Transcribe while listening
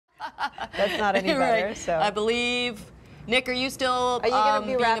That's not any better. Right. So I believe, Nick, are you still Are you gonna be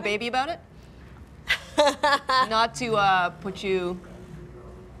being a rapping? baby about it? Not to put you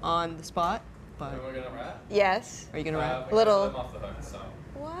on the spot, but We're gonna rap? yes. are you gonna rap? Little- I'm off the hook, so.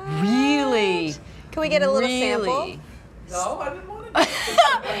 What? Really? Can we get a little Really? sample? No, I didn't want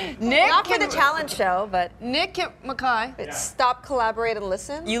to. Nick, Not for the challenge show, but Nick Mackay, stop, collaborate, and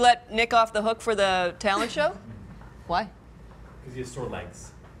listen. you let Nick off the hook for the talent show? Why? Because he has sore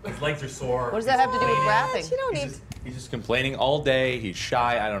legs. His legs are sore. What does that have to do with rapping? You don't need. He's just complaining all day. He's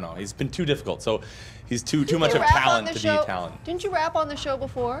shy. I don't know. He's been too difficult. So he's too much You of rap on talent the to show? be talent. Didn't you rap on the show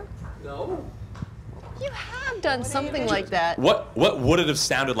before? No. You have done something like that. What would it have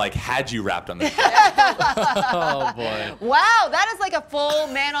sounded like had you rapped on this? Oh boy. Wow, that is like a full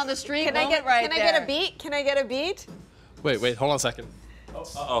man on the street Can I moment get? right Can I there. get a beat? Can I get a beat? Wait, hold on a second.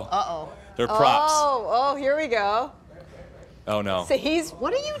 Uh-oh. Uh-oh. They're props. Oh, here we go. Oh, no. So he's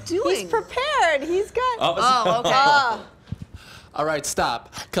What are you doing? he's prepared. He's got. Oh, okay. Ah. All right,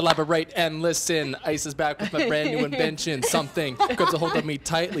 stop. Collaborate and listen. Ice is back with my brand new invention. Something grabs a hold of me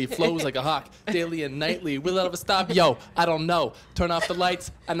tightly, flows like a hawk, daily and nightly. Will it ever stop? Yo, I don't know. Turn off the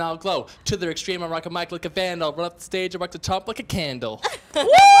lights and I'll glow. To the extreme, I rock a mic like a vandal. Run up the stage, I rock the top like a candle. Woo!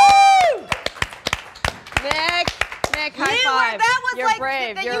 Nick, high You were- five. that was You're like-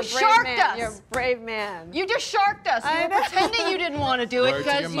 brave. that You're you a brave sharked man. us. You're a brave man. You just sharked us. I You were know. pretending you didn't want to do it Word to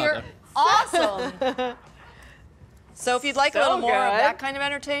because your you're mother. awesome. So if you'd like a So little more of good. that kind of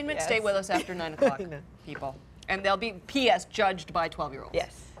entertainment, Yes. stay with us after 9 o'clock, I know. people. And they'll be, P.S., judged by 12-year-olds.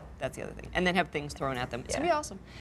 Yes. That's the other thing. And then have things thrown at them. It's going to be awesome.